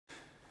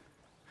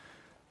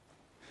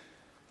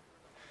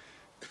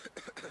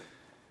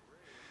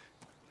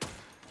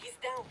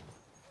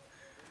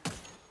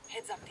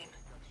Heads up, team.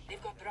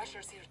 They've got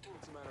brushers here too.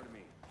 What's the matter to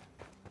me?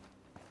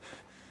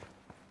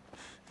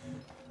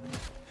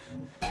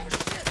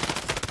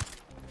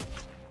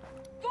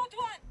 Got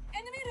one!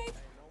 Enemy raid!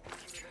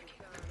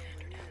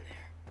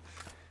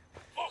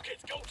 Fuck,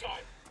 it's go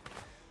time!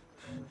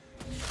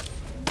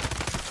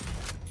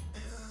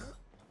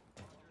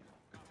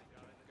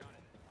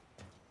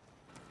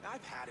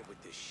 I've had it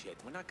with this shit.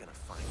 We're not gonna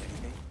find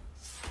anything.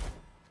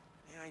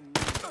 Yeah, I knew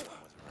no one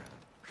was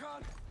around.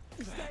 Con,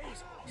 stay!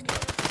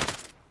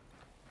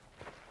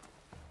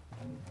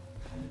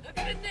 A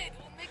grenade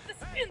will make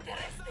this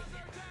interesting.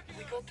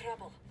 We got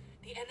trouble.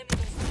 The enemy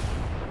is...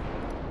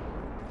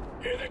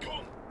 Here they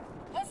come!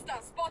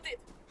 Hostile spotted!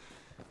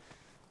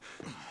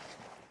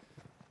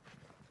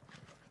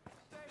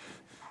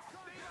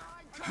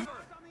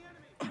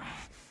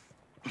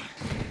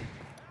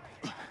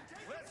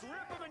 Let's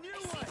rip them a new I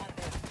see one! one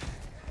there.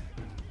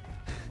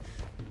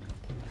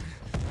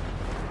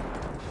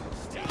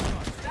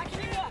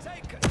 Backing you up!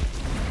 Take it!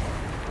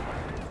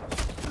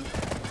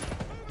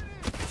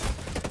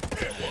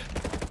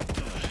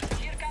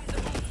 Here comes the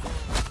move.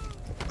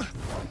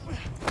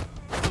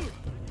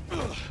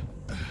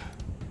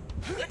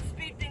 Let's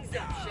speed things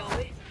up, shall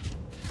we?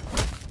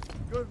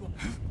 Good one.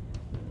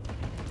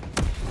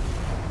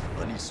 I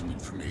need some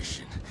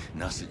information,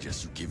 and I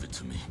suggest you give it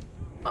to me.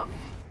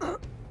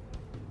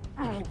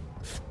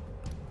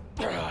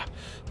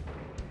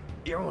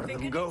 You're one of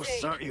them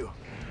ghosts, aren't you?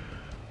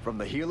 From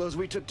the helos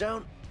we took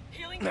down?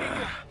 Healing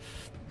Recon.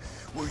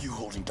 Where are you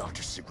holding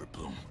Dr. Sigrid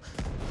Bloom?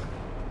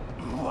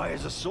 Why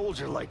is a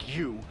soldier like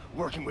you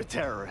working with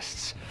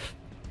terrorists?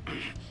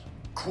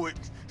 Quit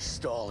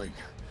stalling.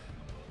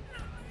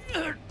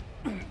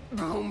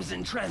 Bloom's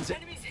in transit.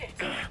 Enemies hit.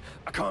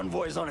 A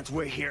convoy's on its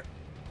way here.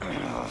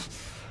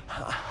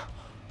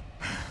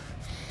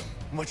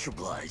 Much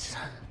obliged.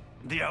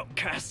 The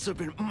outcasts have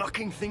been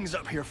mucking things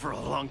up here for a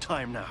long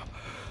time now.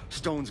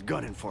 Stone's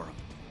gunning for them.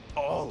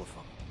 All of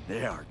them.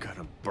 They are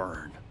gonna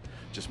burn.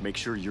 Just make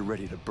sure you're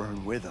ready to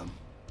burn with them.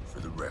 For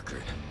the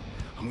record,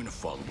 I'm gonna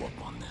follow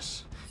up on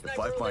this. If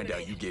I find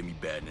out you gave me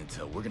bad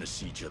intel, we're gonna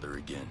see each other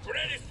again.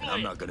 And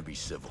I'm not gonna be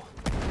civil.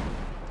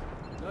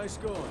 Nice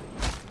going.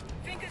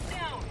 Fingers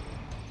down.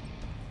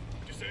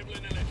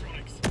 Disabling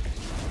electronics.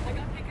 I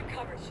got Recon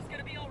covered. She's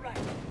gonna be alright.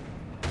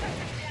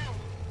 Pressure down.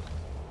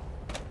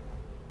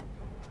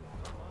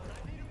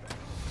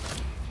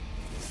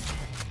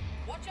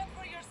 Watch out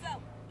for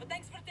yourself, but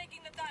thanks for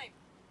taking the time.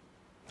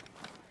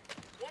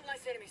 One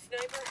less enemy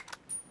sniper.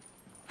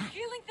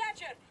 Healing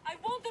Thatcher! I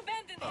won't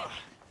abandon him!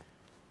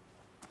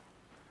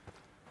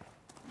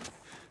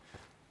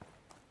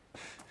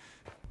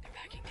 They're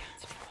backing down,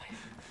 Seuil.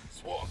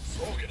 Swan,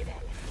 talking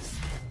about it.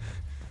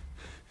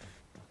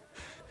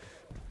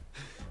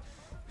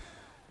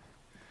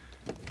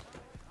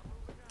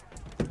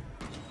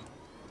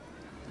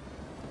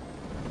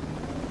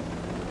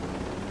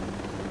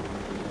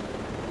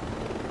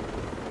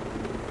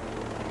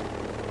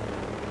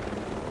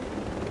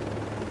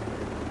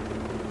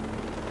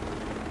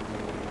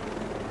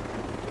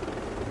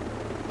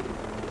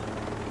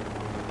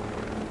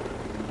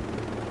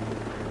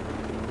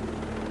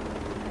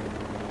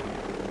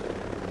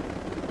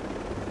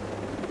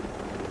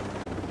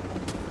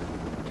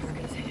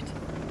 Target is hit.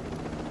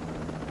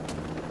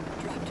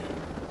 Dropped him.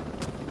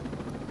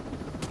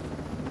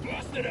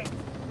 Blasted up.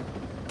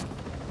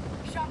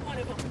 Shot one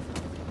of them.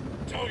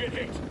 Target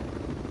hit.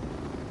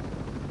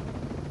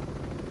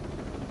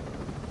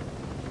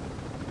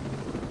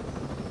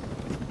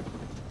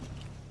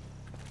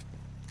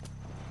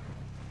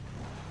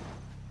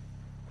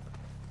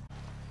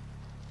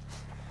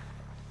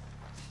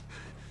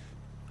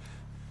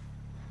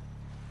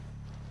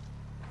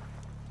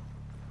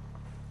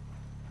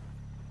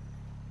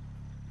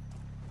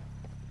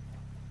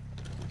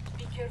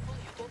 Be careful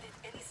you don't hit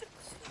any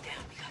Slow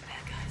down, we got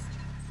bad guys.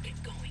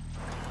 Get going.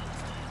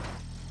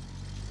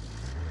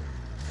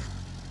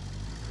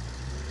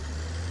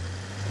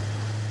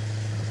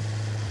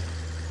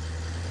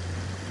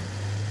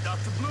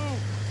 Dr. Bloom!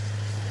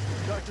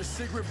 Dr.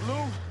 Sigrid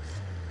Bloom?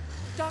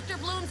 Dr.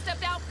 Bloom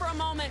stepped out for a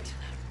moment.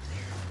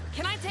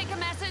 Can I take a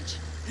message?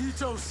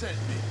 Ito sent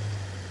me.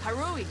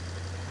 Harui.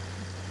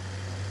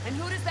 And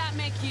who does that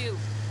make you?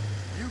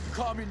 You can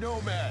call me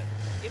Nomad.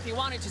 If you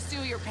wanted to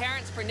sue your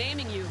parents for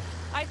naming you,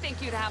 I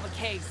think you'd have a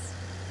case.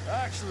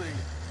 Actually,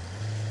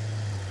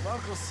 my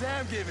Uncle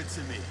Sam gave it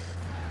to me.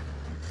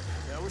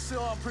 Yeah, we're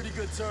still on pretty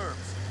good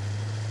terms.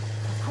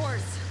 Of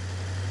course.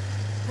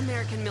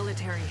 American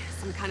military,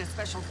 some kind of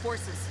special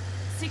forces.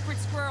 Secret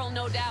squirrel,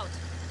 no doubt.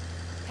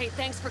 Hey,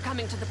 thanks for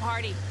coming to the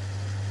party.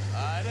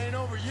 It ain't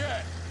over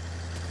yet.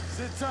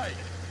 Sit tight.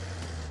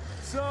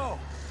 So,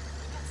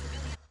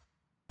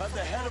 I'm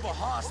the head of a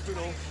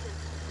hospital.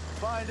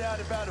 Find out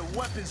about a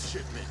weapons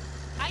shipment.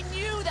 I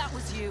knew that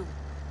was you.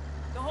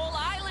 The whole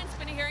island's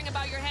been hearing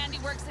about your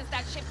handiwork since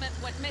that shipment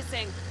went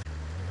missing.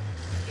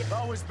 It's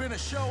always been a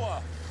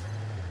show-off.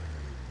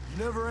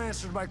 You never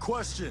answered my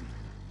question.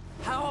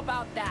 How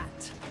about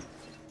that?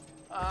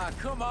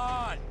 Come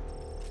on!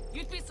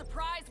 You'd be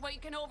surprised what you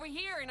can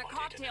overhear in a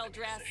cocktail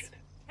dress.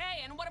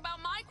 Hey, and what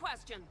about my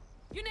question?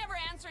 You never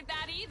answered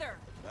that either.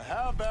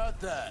 How about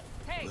that?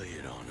 Hey, Lay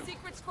it on him.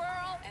 Secret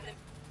Squirrel. And then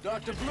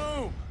Dr.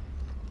 Bloom!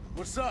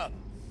 What's up?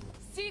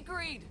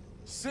 Sigrid.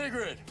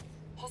 Sigrid!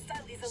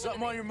 hostile is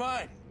Something on your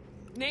mind?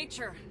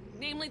 Nature,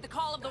 namely the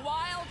call of the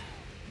wild.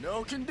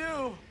 No can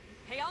do.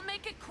 Hey, I'll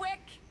make it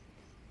quick.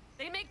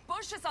 They make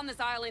bushes on this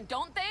island,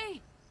 don't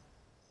they?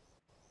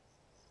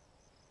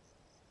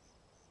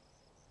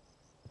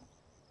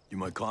 You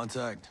my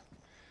contact?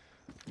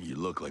 You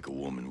look like a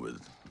woman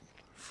with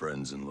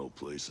friends in low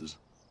places.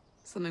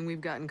 Something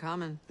we've got in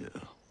common. Yeah.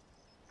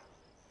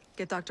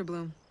 Get Dr.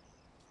 Bloom.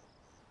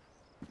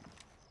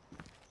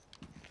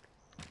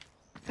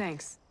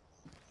 Thanks.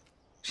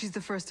 She's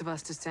the first of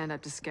us to stand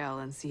up to Scowl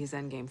and see his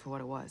endgame for what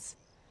it was.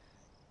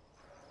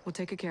 We'll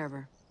take good care of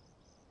her.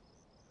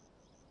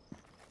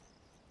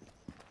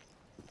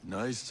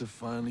 Nice to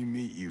finally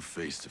meet you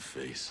face to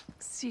face.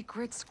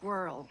 Secret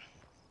Squirrel.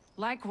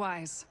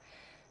 Likewise.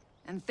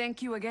 And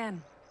thank you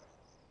again.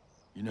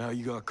 You know how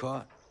you got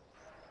caught?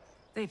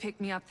 They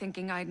picked me up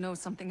thinking I'd know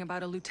something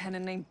about a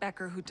lieutenant named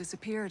Becker who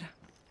disappeared.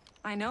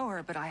 I know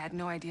her, but I had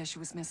no idea she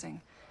was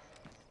missing.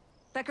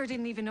 Becker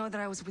didn't even know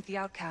that I was with the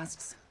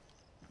outcasts.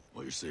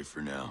 Well, you're safe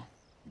for now.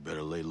 You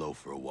better lay low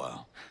for a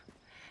while.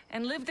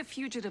 And live the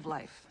fugitive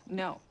life.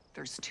 No,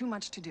 there's too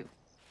much to do.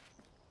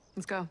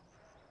 Let's go.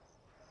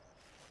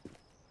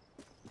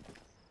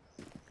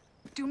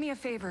 Do me a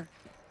favor.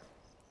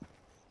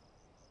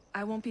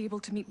 I won't be able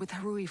to meet with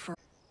Harui for...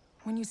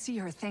 When you see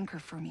her, thank her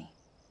for me.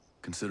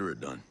 Consider it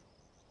done.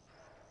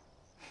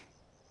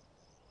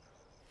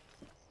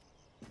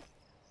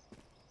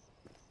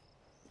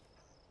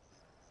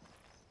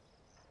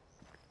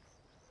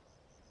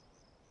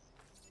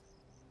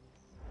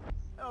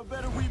 How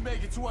better we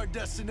make it to our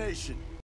destination?